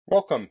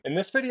Welcome. In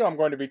this video I'm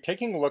going to be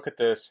taking a look at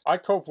this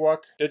IKOVWUK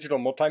digital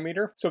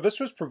multimeter. So this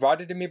was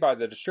provided to me by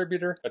the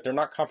distributor, but they're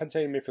not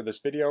compensating me for this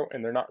video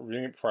and they're not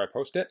reviewing it before I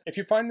post it. If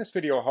you find this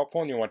video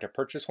helpful and you want to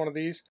purchase one of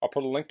these, I'll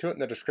put a link to it in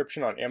the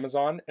description on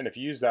Amazon, and if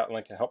you use that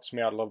link it helps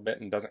me out a little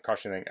bit and doesn't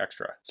cost you anything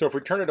extra. So if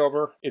we turn it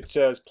over, it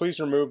says please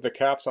remove the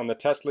caps on the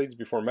test leads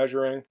before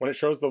measuring. When it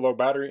shows the low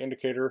battery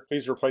indicator,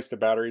 please replace the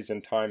batteries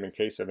in time in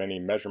case of any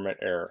measurement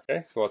error.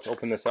 Okay, so let's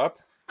open this up.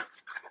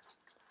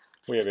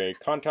 We have a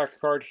contact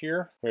card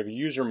here. We have a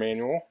user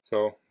manual.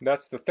 So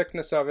that's the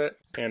thickness of it,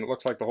 and it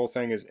looks like the whole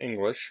thing is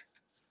English.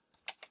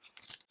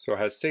 So it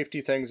has safety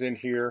things in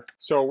here.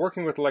 So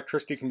working with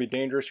electricity can be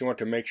dangerous. You want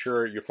to make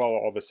sure you follow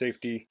all the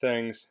safety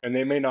things, and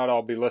they may not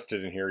all be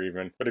listed in here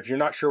even. But if you're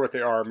not sure what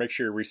they are, make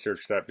sure you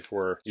research that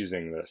before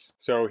using this.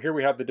 So here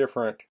we have the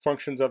different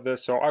functions of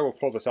this. So I will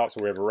pull this out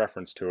so we have a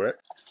reference to it.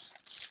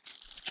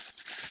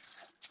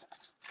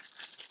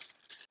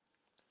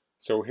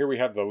 So here we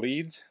have the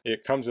leads.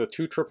 It comes with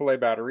two AAA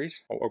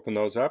batteries. I'll open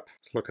those up.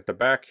 Let's look at the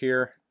back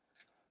here.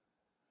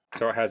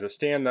 So it has a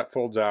stand that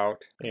folds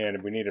out,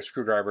 and we need a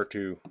screwdriver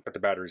to put the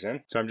batteries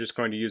in. So I'm just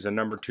going to use a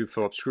number 2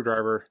 Phillips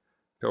screwdriver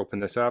to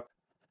open this up.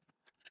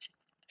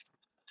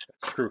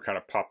 The screw kind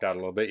of popped out a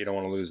little bit. You don't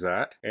want to lose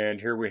that. And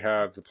here we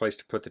have the place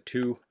to put the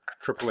two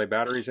AAA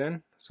batteries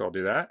in. So I'll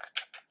do that.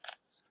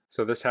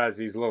 So this has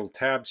these little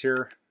tabs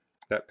here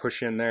that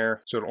push in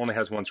there. So it only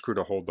has one screw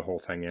to hold the whole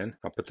thing in.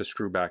 I'll put the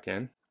screw back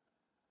in.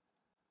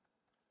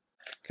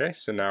 Okay,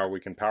 so now we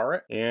can power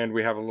it, and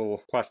we have a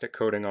little plastic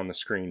coating on the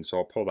screen, so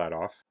I'll pull that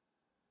off.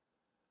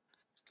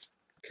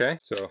 Okay,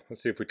 so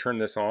let's see if we turn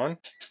this on.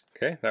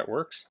 Okay, that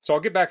works. So I'll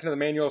get back into the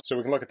manual so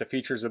we can look at the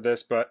features of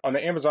this, but on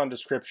the Amazon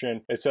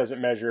description, it says it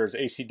measures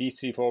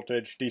AC-DC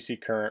voltage, DC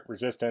current,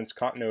 resistance,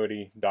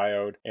 continuity,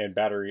 diode, and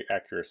battery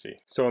accuracy.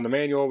 So in the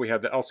manual, we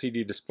have the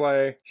LCD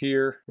display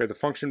here. We have the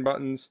function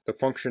buttons, the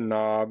function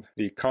knob,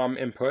 the COM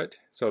input.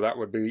 So that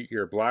would be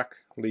your black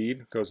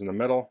lead, goes in the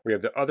middle. We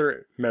have the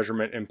other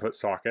measurement input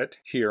socket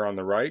here on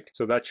the right.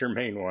 So that's your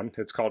main one.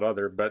 It's called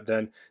other, but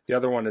then the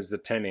other one is the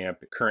 10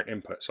 amp current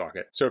input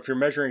socket. So if you're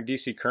measuring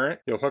DC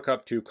current, you'll hook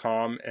up to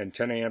COM and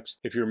 10 amps.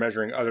 If you're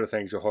measuring other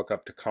things, you'll hook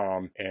up to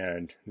COM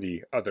and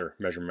the other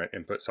measurement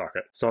input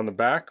socket. So on the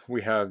back,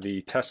 we have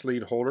the test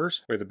lead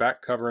holders. We have the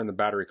back cover and the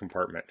battery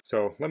compartment.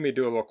 So let me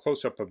do a little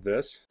close-up of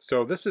this.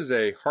 So this is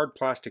a hard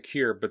plastic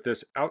here, but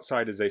this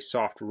outside is a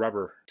soft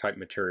rubber type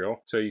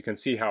material. So you can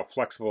see how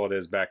flexible it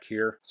is back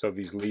here. So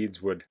these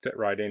leads would fit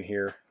right in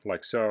here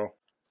like so.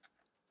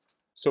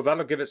 So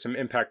that'll give it some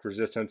impact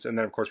resistance, and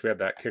then of course we have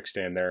that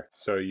kickstand there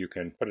so you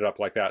can put it up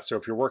like that. So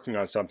if you're working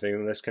on something,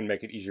 then this can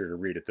make it easier to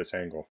read at this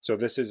angle. So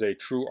this is a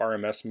true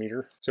RMS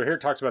meter. So here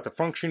it talks about the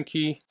function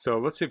key. So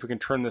let's see if we can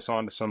turn this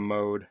on to some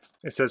mode.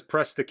 It says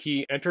press the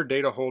key, enter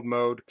data hold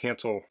mode,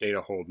 cancel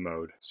data hold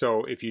mode.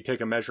 So if you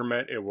take a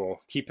measurement, it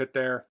will keep it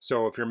there.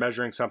 So if you're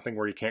measuring something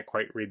where you can't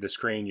quite read the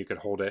screen, you could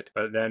hold it.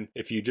 But then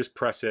if you just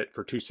press it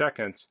for 2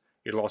 seconds,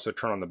 it'll also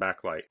turn on the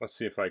backlight. Let's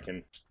see if I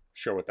can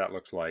show what that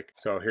looks like.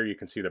 So here you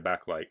can see the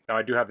backlight. Now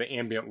I do have the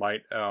ambient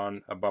light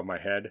on above my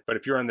head, but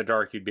if you're in the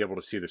dark, you'd be able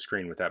to see the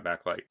screen with that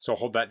backlight. So I'll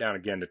hold that down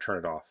again to turn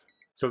it off.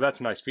 So that's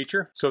a nice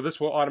feature. So this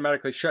will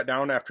automatically shut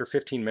down after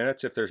 15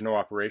 minutes if there's no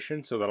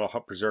operation, so that'll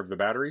help preserve the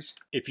batteries.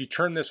 If you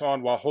turn this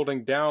on while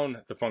holding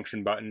down the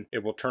function button,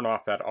 it will turn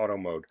off that auto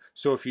mode.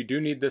 So if you do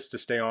need this to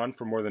stay on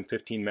for more than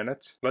 15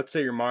 minutes, let's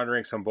say you're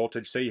monitoring some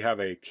voltage, say you have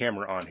a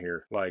camera on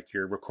here, like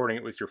you're recording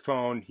it with your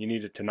phone, you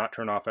need it to not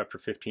turn off after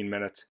 15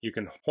 minutes, you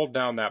can hold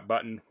down that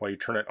button while you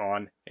turn it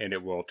on and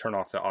it will turn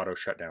off the auto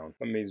shutdown.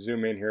 Let me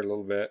zoom in here a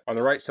little bit. On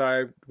the right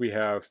side, we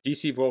have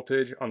DC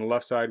voltage. On the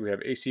left side, we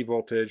have AC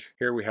voltage.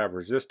 Here we have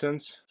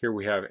resistance. Here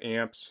we have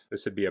amps.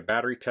 This would be a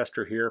battery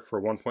tester here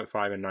for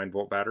 1.5 and 9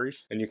 volt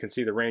batteries. And you can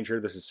see the range here.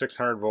 This is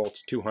 600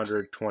 volts,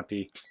 200,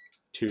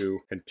 22,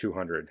 and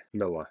 200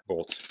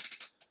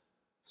 millivolts.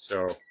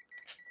 So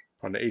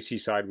on the AC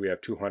side, we have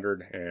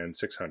 200 and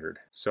 600.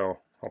 So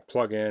I'll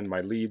plug in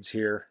my leads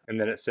here, and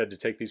then it said to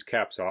take these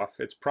caps off.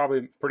 It's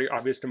probably pretty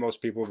obvious to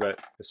most people, but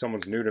if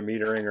someone's new to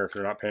metering or if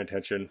they're not paying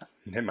attention,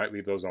 they might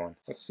leave those on.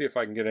 Let's see if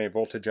I can get any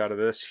voltage out of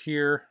this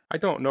here. I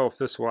don't know if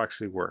this will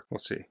actually work. We'll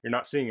see. You're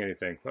not seeing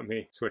anything. Let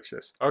me switch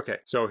this. Okay,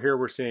 so here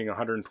we're seeing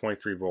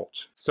 123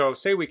 volts. So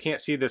say we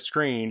can't see the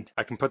screen,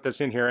 I can put this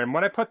in here, and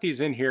when I put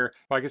these in here,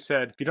 like I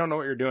said, if you don't know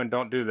what you're doing,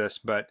 don't do this,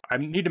 but I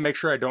need to make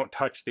sure I don't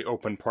touch the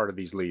open part of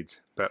these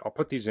leads. But I'll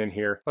put these in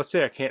here. Let's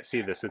say I can't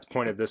see this, it's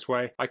pointed this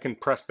way. I can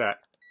press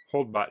that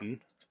hold button,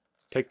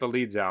 take the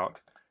leads out,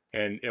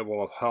 and it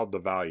will have held the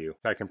value.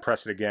 I can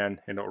press it again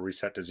and it will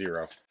reset to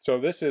 0. So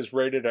this is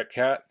rated at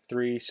Cat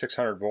 3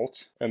 600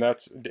 volts, and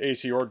that's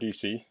AC or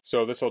DC.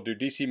 So this will do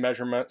DC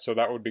measurement, so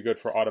that would be good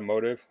for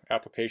automotive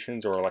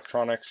applications or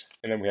electronics.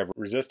 And then we have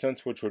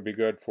resistance, which would be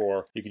good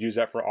for, you could use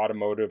that for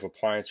automotive,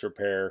 appliance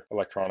repair,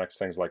 electronics,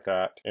 things like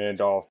that.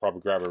 And I'll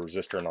probably grab a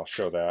resistor and I'll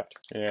show that.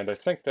 And I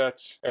think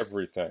that's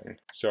everything.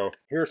 So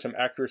here are some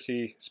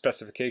accuracy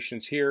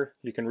specifications here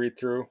you can read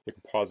through. You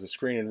can pause the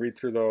screen and read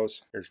through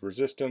those. There's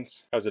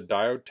resistance, has a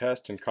diode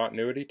test and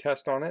continuity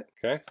test on it.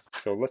 Okay,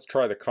 so let's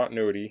try the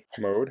continuity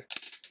mode.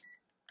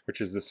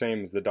 which is the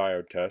same as the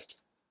diode test.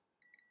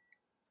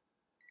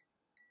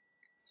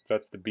 So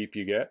that's the beep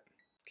you get.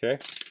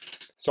 Okay.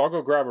 So I'll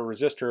go grab a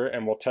resistor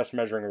and we'll test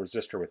measuring a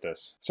resistor with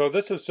this. So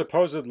this is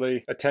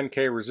supposedly a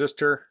 10K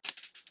resistor.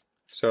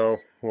 So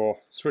we'll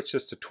switch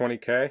this to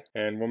 20K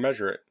and we'll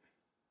measure it.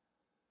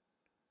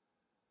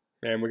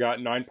 And we got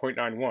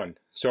 9.91.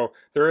 So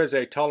there is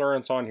a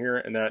tolerance on here,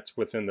 and that's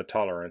within the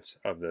tolerance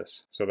of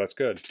this. So that's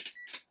good.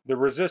 The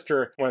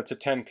resistor, when it's a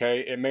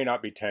 10K, it may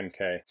not be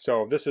 10K.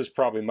 So this is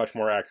probably much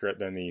more accurate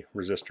than the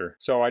resistor.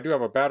 So I do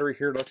have a battery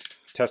here. Let's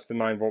test the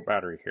 9-volt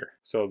battery here.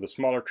 So the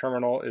smaller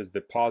terminal is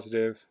the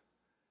positive.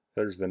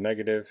 There's the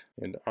negative,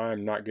 and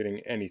I'm not getting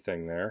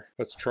anything there.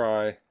 Let's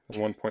try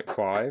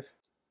 1.5.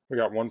 We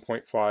got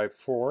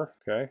 1.54,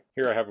 okay.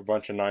 Here I have a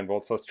bunch of 9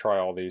 volts. Let's try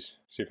all these,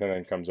 see if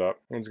anything comes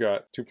up. One's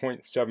got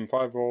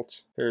 2.75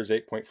 volts. Here's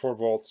 8.4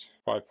 volts,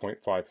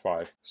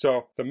 5.55.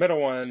 So the middle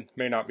one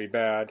may not be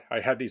bad. I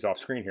had these off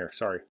screen here,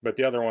 sorry. But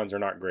the other ones are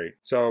not great.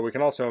 So we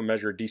can also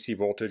measure DC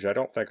voltage. I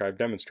don't think I've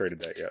demonstrated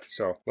that yet.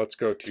 So let's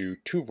go to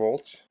 2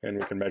 volts and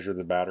we can measure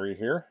the battery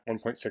here.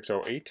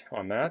 1.608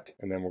 on that.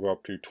 And then we'll go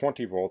up to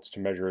 20 volts to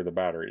measure the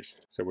batteries.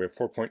 So we have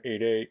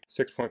 4.88,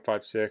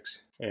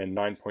 6.56, and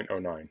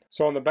 9.09.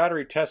 So on the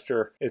battery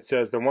tester, it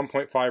says the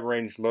 1.5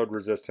 range load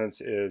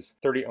resistance is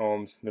 30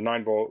 ohms. The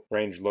 9 volt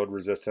range load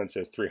resistance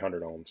is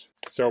 300 ohms.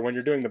 So when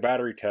you're doing the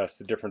battery test,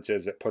 the difference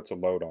is it puts a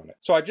load on it.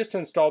 So I just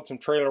installed some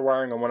trailer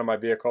wiring on one of my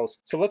vehicles.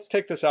 So let's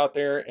take this out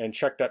there and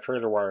check that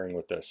trailer wiring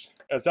with this,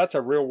 as that's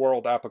a real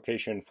world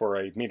application for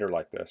a meter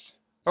like this.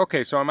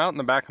 Okay, so I'm out in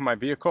the back of my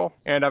vehicle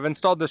and I've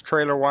installed this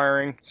trailer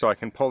wiring, so I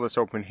can pull this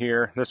open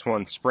here. This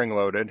one's spring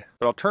loaded,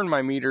 but I'll turn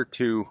my meter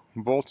to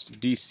volts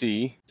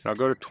DC and I'll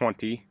go to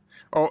 20.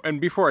 Oh,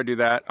 and before I do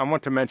that, I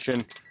want to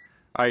mention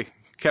I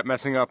kept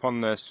messing up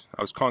on this.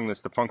 I was calling this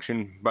the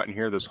function button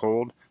here, this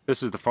hold.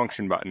 This is the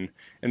function button,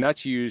 and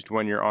that's used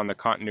when you're on the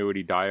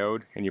continuity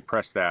diode and you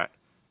press that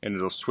and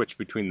it'll switch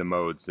between the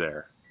modes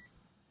there.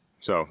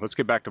 So let's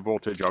get back to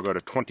voltage. I'll go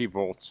to 20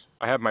 volts.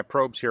 I have my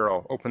probes here.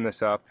 I'll open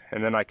this up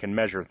and then I can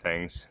measure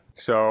things.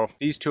 So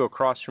these two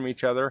across from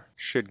each other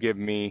should give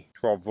me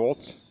 12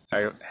 volts.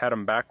 I had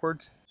them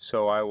backwards,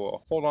 so I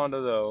will hold on to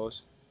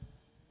those.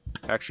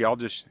 Actually, I'll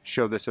just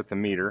show this at the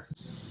meter.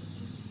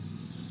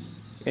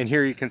 And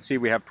here you can see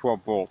we have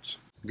 12 volts.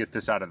 Get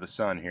this out of the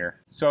sun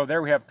here. So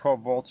there we have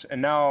 12 volts,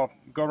 and now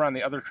go around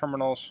the other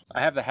terminals.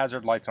 I have the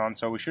hazard lights on,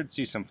 so we should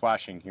see some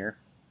flashing here.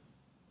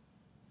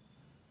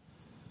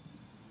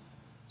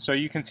 So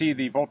you can see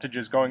the voltage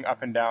is going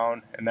up and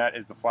down, and that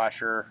is the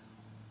flasher.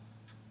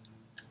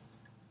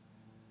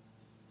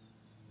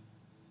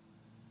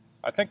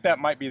 I think that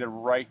might be the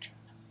right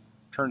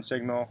turn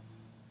signal.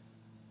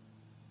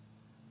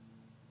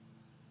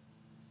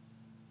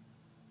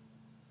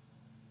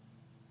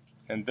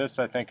 And this,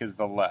 I think, is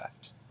the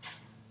left.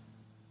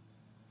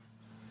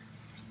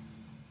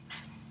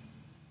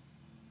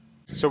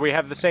 So we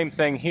have the same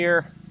thing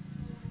here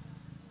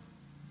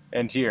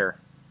and here.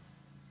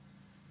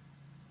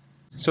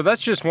 So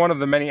that's just one of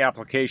the many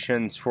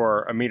applications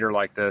for a meter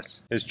like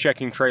this, is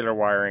checking trailer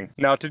wiring.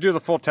 Now to do the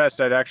full test,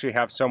 I'd actually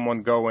have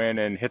someone go in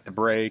and hit the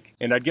brake,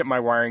 and I'd get my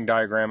wiring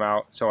diagram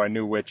out so I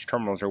knew which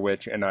terminals are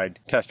which, and I'd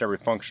test every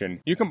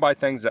function. You can buy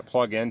things that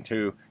plug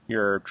into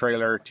your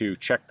trailer to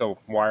check the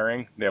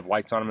wiring. They have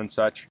lights on them and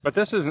such. But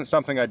this isn't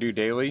something I do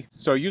daily,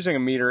 so using a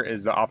meter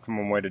is the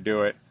optimum way to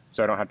do it,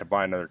 so I don't have to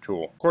buy another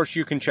tool. Of course,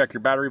 you can check your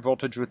battery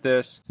voltage with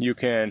this. You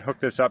can hook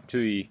this up to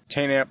the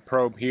 10 amp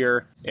probe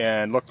here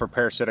and look for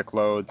parasitic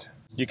loads.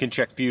 You can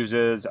check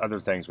fuses, other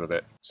things with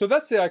it. So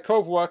that's the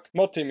IKOVWUK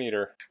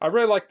multimeter. I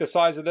really like the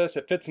size of this.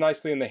 It fits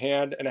nicely in the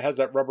hand and it has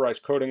that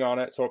rubberized coating on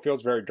it, so it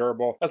feels very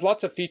durable. It has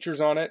lots of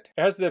features on it.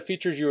 It has the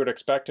features you would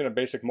expect in a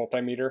basic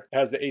multimeter. It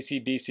has the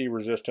AC/DC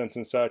resistance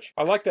and such.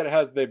 I like that it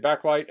has the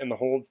backlight and the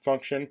hold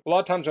function. A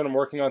lot of times when I'm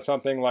working on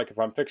something, like if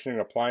I'm fixing an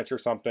appliance or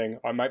something,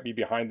 I might be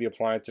behind the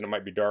appliance and it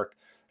might be dark.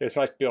 It's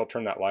nice to be able to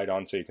turn that light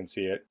on so you can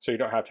see it, so you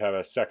don't have to have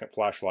a second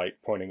flashlight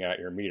pointing at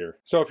your meter.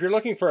 So if you're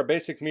looking for a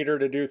basic meter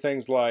to do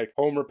things like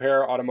home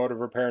repair, automotive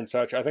repair, and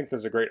such, I think this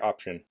is a great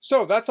option.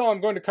 So that's all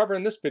I'm going to cover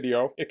in this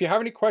video. If you have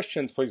any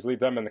questions, please leave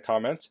them in the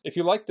comments. If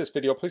you like this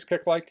video, please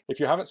click like. If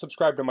you haven't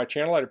subscribed to my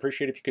channel, I'd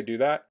appreciate if you could do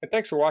that. And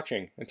thanks for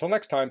watching. Until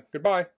next time, goodbye.